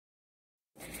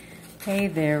Hey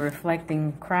there,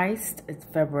 Reflecting Christ. It's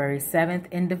February 7th,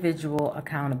 Individual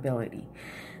Accountability.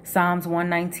 Psalms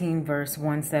 119, verse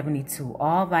 172.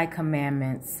 All thy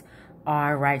commandments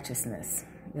are righteousness.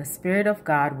 The Spirit of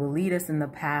God will lead us in the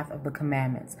path of the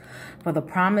commandments. For the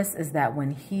promise is that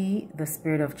when He, the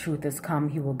Spirit of truth, is come,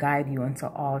 He will guide you into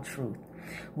all truth.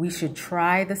 We should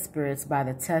try the spirits by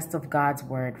the test of God's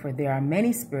word, for there are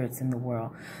many spirits in the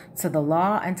world. To the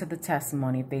law and to the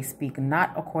testimony, if they speak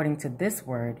not according to this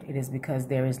word, it is because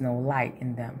there is no light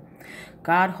in them.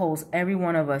 God holds every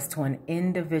one of us to an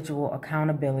individual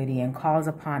accountability and calls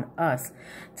upon us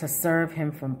to serve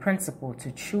Him from principle,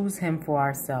 to choose Him for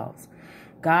ourselves.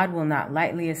 God will not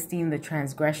lightly esteem the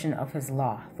transgression of His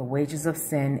law. The wages of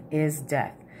sin is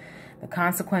death. The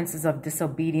consequences of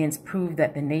disobedience prove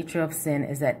that the nature of sin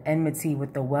is at enmity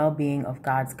with the well-being of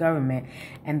God's government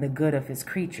and the good of His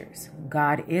creatures.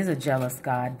 God is a jealous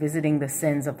God, visiting the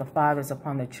sins of the fathers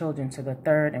upon the children to the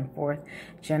third and fourth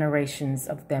generations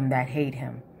of them that hate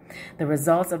Him. The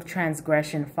results of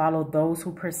transgression follow those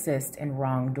who persist in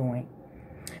wrongdoing.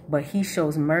 But He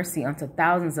shows mercy unto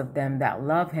thousands of them that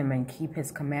love Him and keep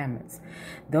His commandments.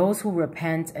 Those who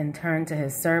repent and turn to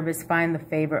His service find the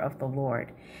favor of the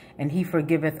Lord, and He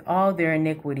forgiveth all their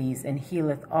iniquities and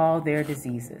healeth all their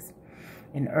diseases.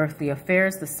 In earthly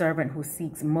affairs, the servant who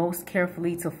seeks most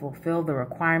carefully to fulfill the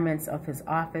requirements of his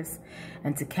office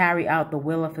and to carry out the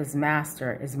will of his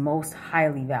master is most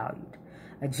highly valued.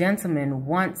 A gentleman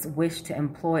once wished to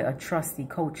employ a trusty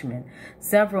coachman.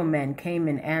 Several men came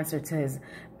in answer to his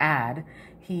ad.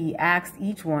 He asked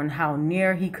each one how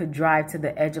near he could drive to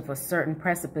the edge of a certain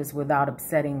precipice without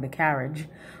upsetting the carriage.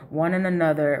 One and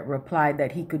another replied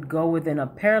that he could go within a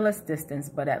perilous distance,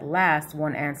 but at last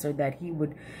one answered that he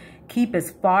would keep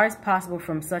as far as possible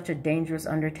from such a dangerous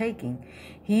undertaking.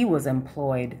 He was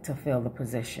employed to fill the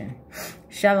position.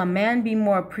 Shall a man be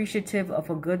more appreciative of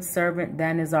a good servant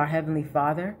than is our Heavenly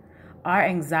Father? Our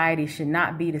anxiety should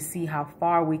not be to see how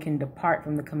far we can depart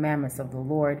from the commandments of the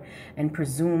Lord and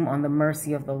presume on the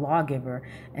mercy of the lawgiver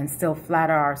and still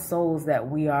flatter our souls that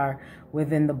we are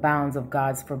within the bounds of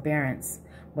God's forbearance.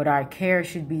 But our care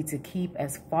should be to keep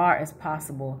as far as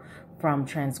possible from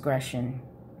transgression.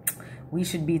 We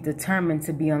should be determined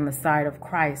to be on the side of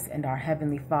Christ and our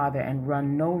Heavenly Father and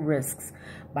run no risks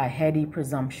by heady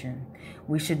presumption.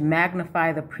 We should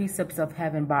magnify the precepts of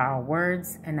heaven by our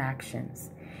words and actions.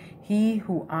 He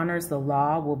who honors the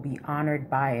law will be honored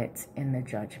by it in the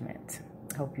judgment.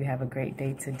 Hope you have a great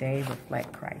day today.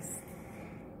 Reflect Christ.